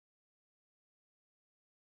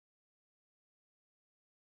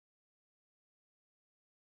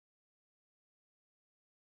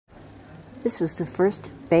This was the first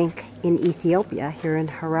bank in Ethiopia, here in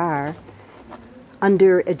Harar,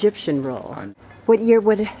 under Egyptian rule. What year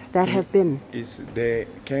would that have been? They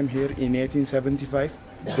came here in 1875,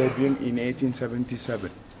 they built in 1877.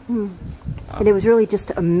 And it was really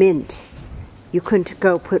just a mint. You couldn't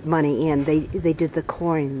go put money in. They did the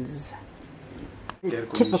coins. The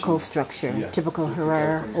typical structure, Yeah. typical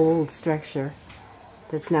Harar old structure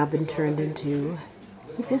that's now been turned into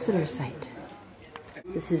a visitor site.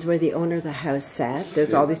 This is where the owner of the house sat.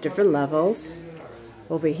 There's all these different levels.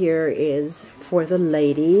 Over here is for the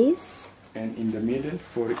ladies. And in the middle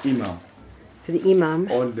for Imam. For the Imam.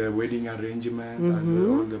 All the wedding arrangement,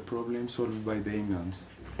 all the problems solved by the Imams.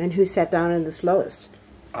 And who sat down in the slowest?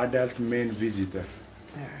 Adult male visitor.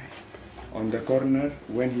 All right. On the corner,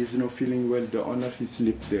 when he's not feeling well, the owner, he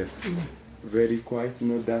sleeps there. Very quiet,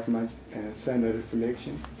 not that much sun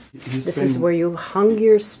reflection. This is where you hung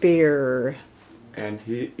your spear. And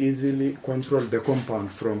he easily controls the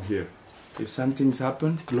compound from here. If something's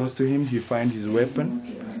happened close to him, he finds his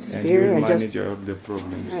weapon and he will manage all the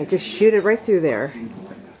problems. Right, just shoot it right through there.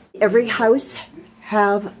 Every house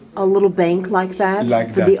have a little bank like that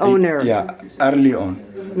for the owner. Yeah, early on.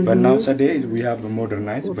 But nowadays we have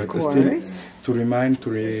modernized, Of but course. still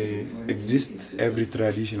to exist every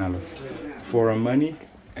traditional. For money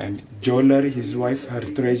and jewelry, his wife, her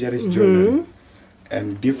treasure is jewelry.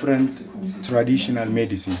 And different traditional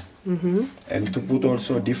medicine. And to put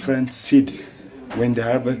also different seeds. When they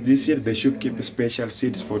harvest this year, they should keep special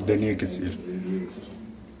seeds for the next year.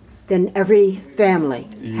 Then every family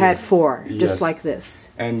had four, just Yes. like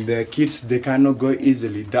this. And the kids, they cannot go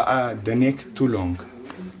easily. The neck too long.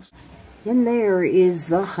 And there is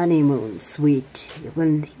the honeymoon suite.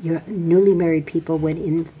 When your newly married people went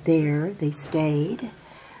in there, they stayed.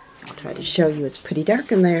 I'll try to show you. It's pretty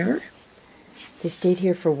dark in there. They stayed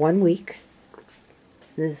here for 1 week.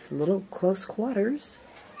 This little close quarters.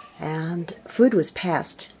 And food was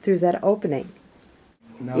passed through that opening.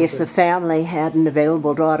 If the family had an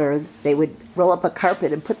available daughter, they would roll up a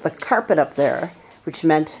carpet and put the carpet up there, which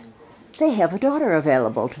meant they have a daughter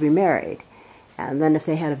available to be married. And then if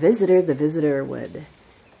they had a visitor, the visitor would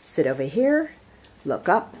sit over here, look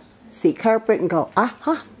up, see carpet, and go,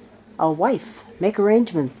 aha, a wife, make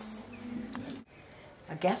arrangements.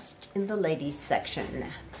 A guest in the ladies section.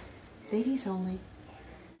 Ladies only.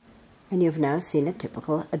 And you've now seen a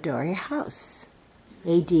typical Adare house.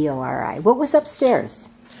 A-D-O-R-I. What was upstairs?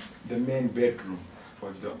 The main bedroom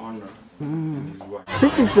for the owner and his wife.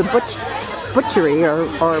 This is the butchery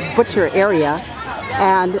or butcher area,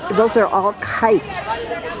 and those are all kites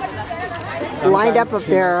lined up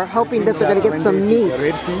there, hoping that they're going to get some meat.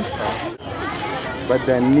 But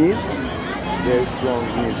the knees, they're strong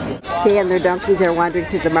knees. They and their donkeys are wandering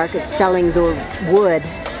through the market selling the wood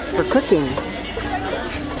for cooking.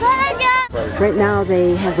 Right now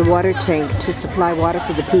they have the water tank to supply water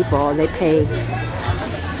for the people, and they pay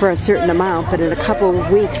for a certain amount, but in a couple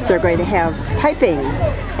of weeks they're going to have piping,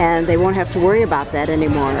 and they won't have to worry about that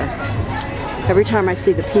anymore. Every time I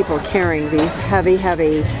see the people carrying these heavy,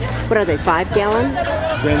 what are they, 5-gallon?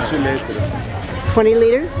 20 liters. 20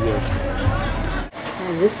 liters? Yes.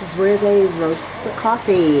 And this is where they roast the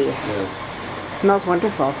coffee. Yes. Smells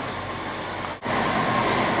wonderful.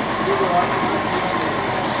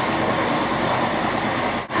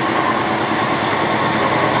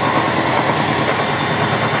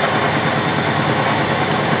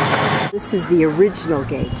 This is the original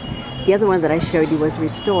gate. The other one that I showed you was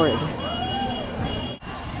restored.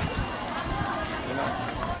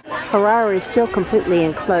 Harar is still completely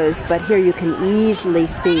enclosed, but here you can easily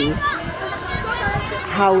see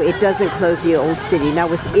how it doesn't close the old city. Now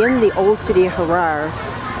within the old city of Harar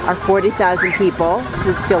are 40,000 people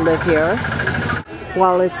who still live here,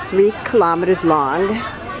 while it's 3 kilometers long.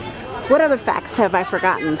 What other facts have I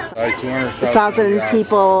forgotten? 200,000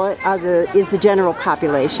 people is the general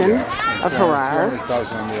population of Harar.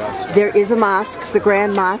 There is a mosque. The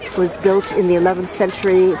Grand Mosque was built in the 11th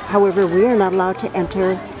century. However, we are not allowed to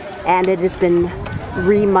enter, and it has been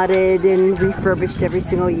remudded and refurbished every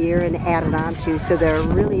single year and added on to, so there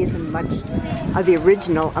really isn't much of the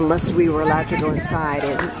original unless we were allowed to go inside,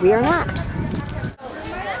 and we are not.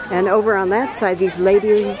 And over on that side, these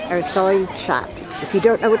ladies are selling chat. If you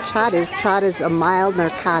don't know what chat is a mild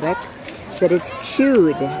narcotic that is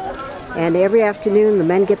chewed. And every afternoon the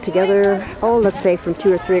men get together, let's say from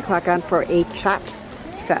 2 or 3 o'clock on, for a chat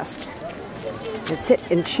fest. And sit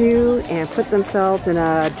and chew and put themselves in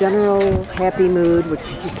a general happy mood, which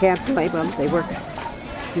you can't blame them. They work.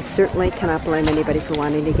 You certainly cannot blame anybody for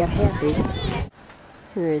wanting to get happy.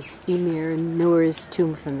 Here is Emir Noor's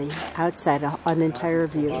tomb from the outside, an entire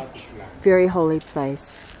view. Very holy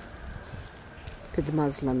place. to the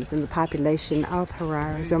Muslims, and the population of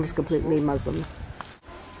Harar is almost completely Muslim.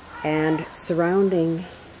 And surrounding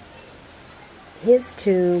his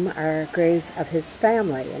tomb are graves of his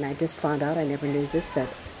family, and I just found out, I never knew this, that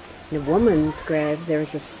in a woman's grave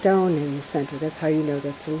there's a stone in the center. That's how you know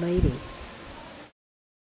that's a lady.